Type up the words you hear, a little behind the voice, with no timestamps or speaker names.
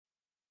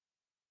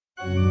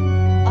Отец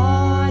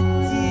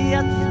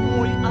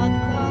мой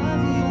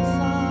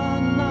отправился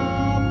на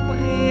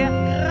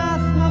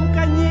прекрасном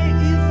коне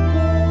из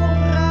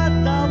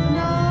города в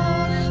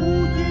нашу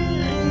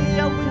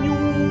деревню.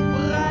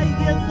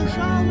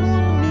 Проезжал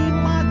он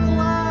мимо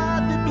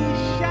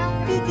кладбища,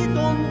 видит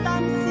он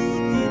там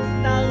сидит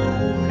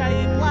старуха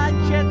и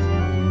плачет.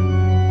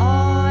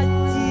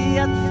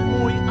 Отец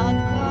мой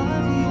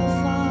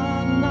отправился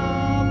на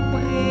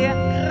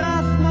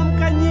прекрасном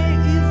коне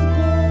из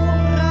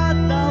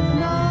города в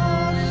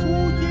нашу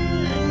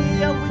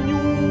деревню.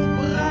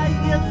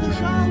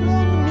 Проезжал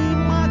он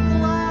мимо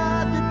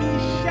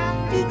кладбища,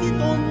 видит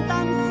он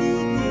там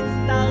сидит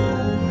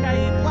старуха и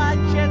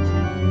плачет.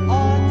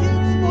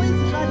 Отец мой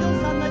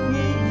сжалился над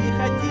ней и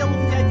хотел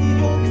взять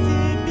ее к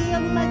себе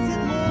на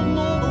седло,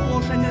 но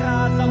лошадь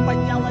разом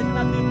поднялась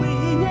на дыбы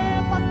и не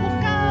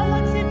подпускала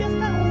к себе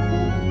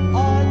старуху.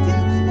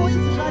 Отец мой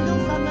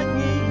сжалился над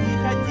ней и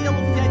хотел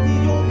взять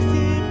ее к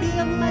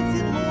себе на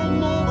седло,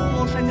 но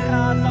лошадь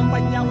разом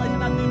поднялась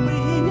на дыбы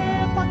и не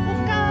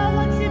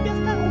подпускала к себе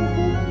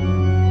старуху.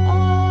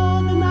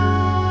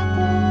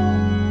 Однако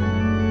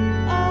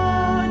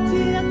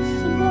отец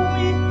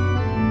мой,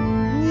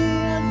 не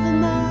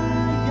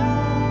зная,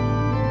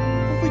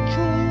 в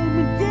чем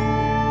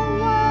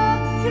дело,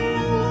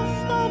 сел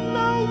стоп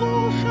на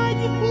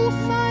лошадь,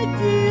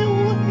 усадил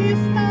и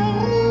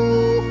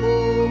старуху.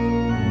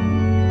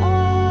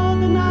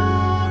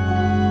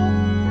 Однако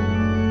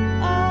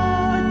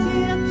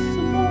отец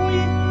мой,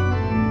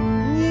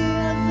 не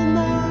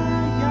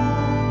зная,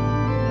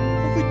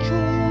 в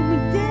чем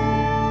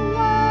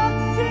дело,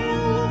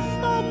 сел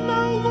стоп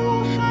на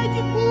лошадь,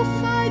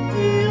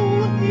 усадил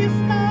и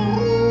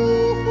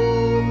старуху.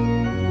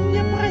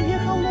 Не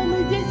проехал он и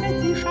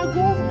 10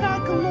 шагов,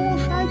 как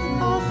лошадь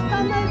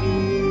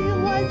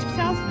остановилась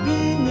вся в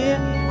пене.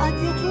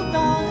 Отец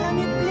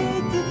ударами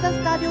плети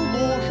заставил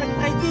лошадь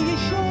пройти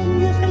еще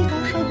несколько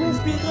шагов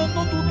вперед,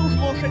 но тут уж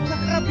лошадь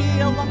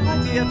захрапела.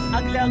 Отец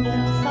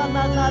оглянулся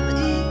назад и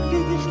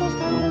видит, что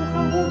старуха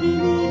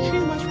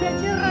увеличилась в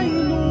 5 и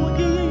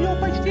ноги ее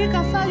почти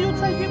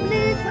касаются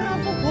земли.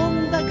 Сразу он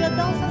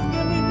догадался, с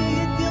кем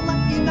имеет дело,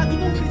 и,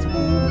 нагнувшись к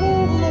уху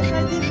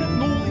лошади,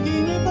 шепнул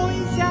ей: не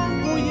бойся.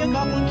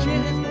 Кое-как он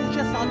через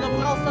полчаса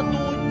добрался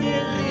до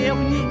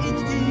деревни.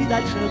 Идти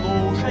дальше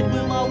лошадь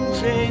была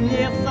уже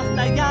не в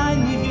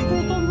состоянии.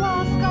 Тут он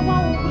ласково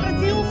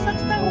обратился к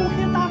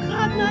старухе: так,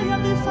 родная,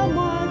 ты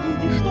сама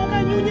видишь, что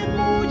коню нет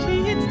мочи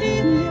идти.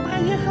 Не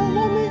проехал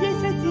он и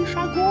 10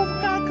 шагов,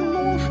 как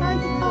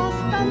лошадь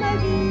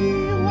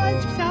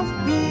остановилась вся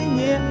в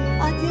пене.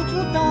 Отец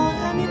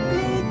ударами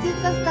плети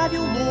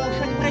заставил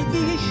лошадь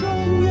пройти еще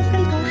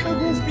несколько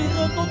шагов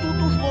вперед, но тут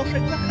уж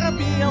лошадь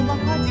захрапела.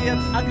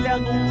 Отец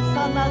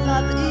оглянулся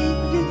назад и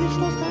видит,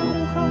 что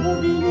старуха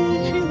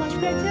увеличилась в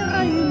 5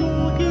 и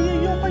ноги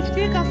ее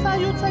почти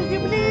касаются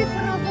земли.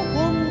 Сразу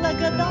он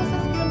догадался,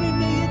 с кем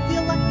имеет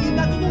дело, и,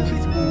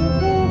 нагнувшись к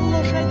уху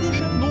лошади,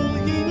 шепнул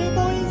ей: не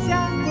бойся.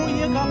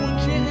 Кое-как он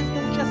через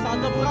полчаса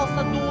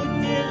добрался до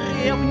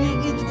деревни.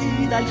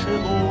 Идти дальше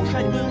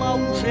лошадь была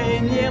уже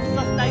не в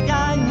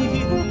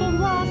состоянии. Тут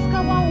он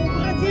ласково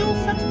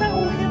обратился к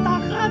старухе: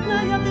 так,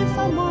 родная, ты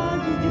сама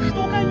видишь,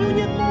 что коню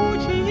нет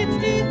мочи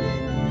идти.